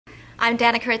I'm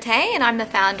Danica Ratte, and I'm the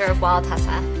founder of Wild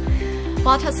Tussah.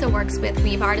 Wild Tussah works with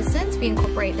weave artisans. We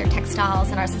incorporate their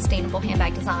textiles in our sustainable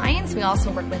handbag designs. We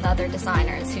also work with other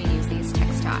designers who use these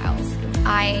textiles.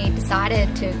 I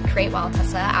decided to create Wild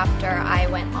Tussah after I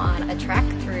went on a trek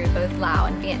through both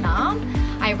Laos and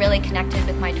Vietnam. I really connected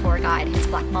with my tour guide, his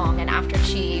Black Mong, and after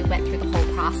she went through the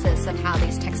whole process of how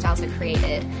these textiles are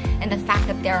created and the fact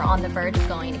that they're on the verge of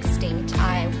going extinct,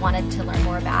 I wanted to learn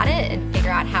more about it and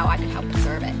figure out how I could help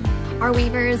preserve it. Our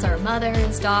weavers are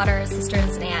mothers, daughters,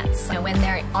 sisters, and aunts. When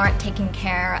they aren't taking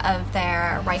care of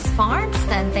their rice farms,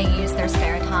 then they use their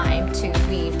spare time to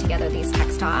weave together these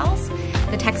textiles.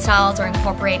 The textiles are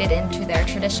incorporated into their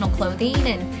traditional clothing,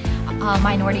 and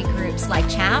minority groups like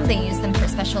Cham, they use them for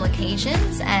special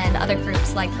occasions, and other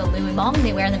groups like the Lui Mong,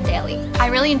 they wear them daily. I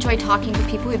really enjoy talking to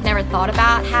people who've never thought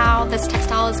about how this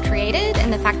textile is created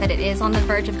and the fact that it is on the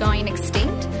verge of going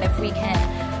extinct. If we can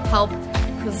help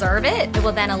preserve it, it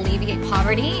will then alleviate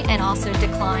poverty and also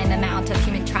decline the amount of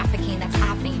human trafficking that's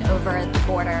happening over the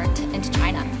border into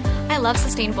China. I love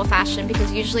sustainable fashion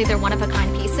because usually they're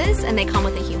one-of-a-kind pieces and they come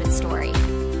with a human story.